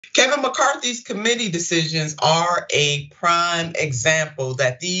Kevin McCarthy's committee decisions are a prime example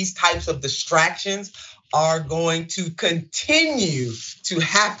that these types of distractions are going to continue to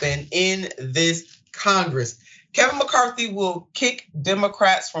happen in this Congress. Kevin McCarthy will kick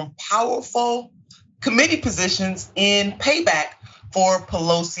Democrats from powerful committee positions in payback for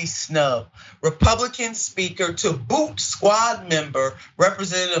Pelosi snub. Republican Speaker to boot squad member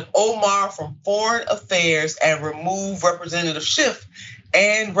Representative Omar from Foreign Affairs and remove Representative Schiff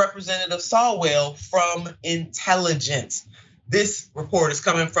and Representative Swalwell from Intelligence. This report is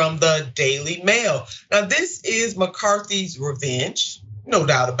coming from the Daily Mail. Now, this is McCarthy's revenge, no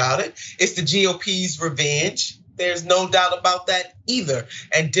doubt about it. It's the GOP's revenge. There's no doubt about that either.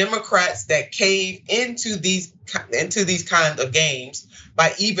 And Democrats that cave into these kinds of games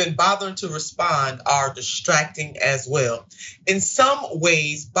by even bothering to respond are distracting as well. In some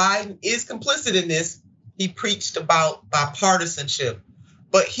ways, Biden is complicit in this. He preached about bipartisanship,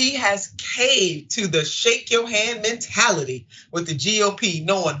 but he has caved to the shake your hand mentality with the GOP,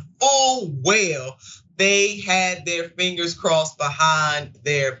 knowing full well they had their fingers crossed behind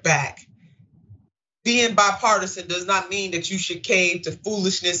their back. Being bipartisan does not mean that you should cave to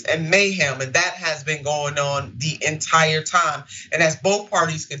foolishness and mayhem, and that has been going on the entire time. And as both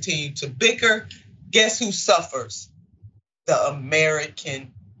parties continue to bicker, guess who suffers? The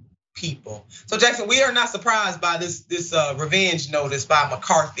American people. So Jackson, we are not surprised by this revenge notice by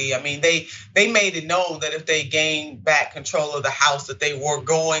McCarthy. I mean, they made it known that if they gained back control of the House, that they were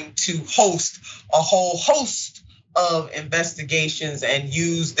going to host a whole host of investigations and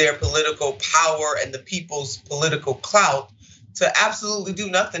use their political power and the people's political clout to absolutely do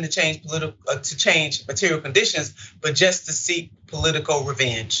nothing to change material conditions, but just to seek political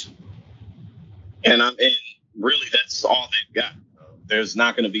revenge. And really, that's all they've got. There's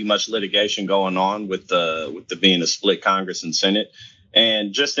not going to be much litigation going on with the being a split Congress and Senate.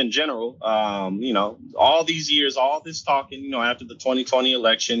 And just in general, all these years, all this talking, after the 2020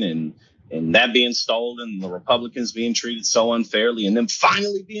 election and that being stolen, the Republicans being treated so unfairly, and then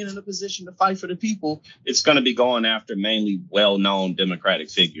finally being in a position to fight for the people, it's going to be going after mainly well-known Democratic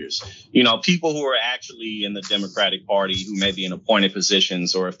figures. People who are actually in the Democratic Party who may be in appointed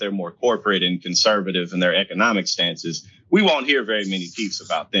positions, or if they're more corporate and conservative in their economic stances, we won't hear very many peeps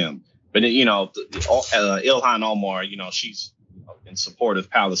about them. But, Ilhan Omar, she's in support of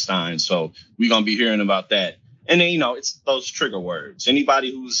Palestine. So we're going to be hearing about that. And then, it's those trigger words.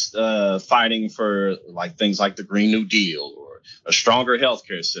 Anybody who's fighting for things like the Green New Deal or a stronger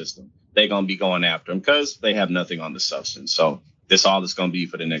healthcare system, they're going to be going after them because they have nothing on the substance. So this all is going to be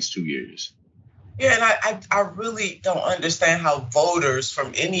for the next 2 years. Yeah, and I really don't understand how voters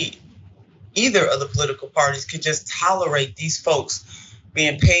from either of the political parties can just tolerate these folks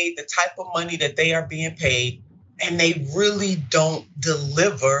being paid the type of money that they are being paid, and they really don't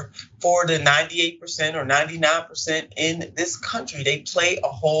deliver for the 98% or 99% in this country. They play a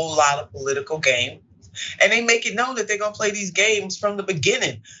whole lot of political game, and they make it known that they're going to play these games from the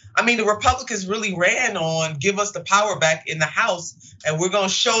beginning. I mean, the Republicans really ran on give us the power back in the House, and we're going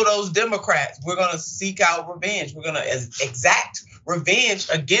to show those Democrats. We're going to seek out revenge. We're going to exact revenge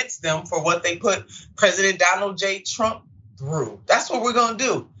against them for what they put President Donald J. Trump through. That's what we're going to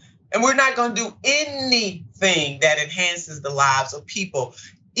do. And we're not going to do anything that enhances the lives of people.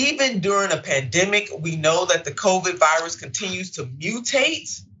 Even during a pandemic, we know that the COVID virus continues to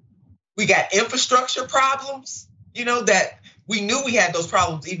mutate. We got infrastructure problems, that we knew we had those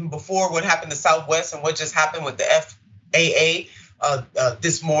problems even before what happened to Southwest and what just happened with the FAA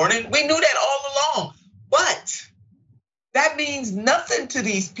this morning. We knew that all along, but that means nothing to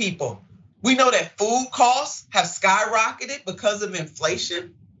these people. We know that food costs have skyrocketed because of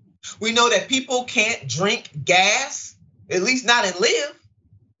inflation. We know that people can't drink gas, at least not and live.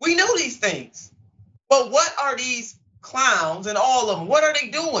 We know these things. But what are these clowns and all of them, what are they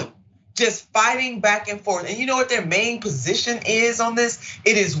doing? Just fighting back and forth. And you know what their main position is on this?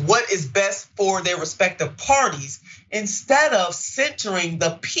 It is what is best for their respective parties instead of centering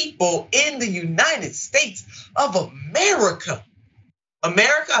the people in the United States of America.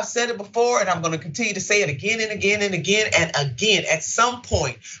 America, I've said it before, and I'm going to continue to say it again and again and again and again. At some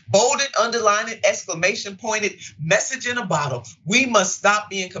point, bolded, underlined, exclamation pointed, message in a bottle. We must stop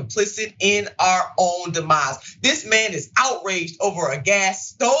being complicit in our own demise. This man is outraged over a gas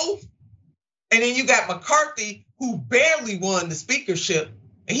stove. And then you got McCarthy, who barely won the speakership,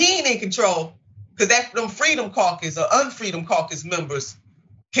 and he ain't in control because them Freedom Caucus or Unfreedom Caucus members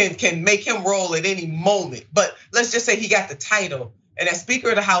can make him roll at any moment. But let's just say he got the title. And as Speaker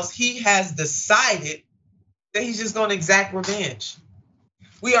of the House, he has decided that he's just going to exact revenge.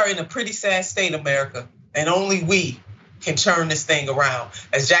 We are in a pretty sad state, America, and only we can turn this thing around.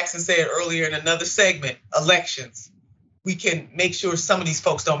 As Jackson said earlier in another segment, elections. We can make sure some of these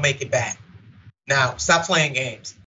folks don't make it back. Now, stop playing games.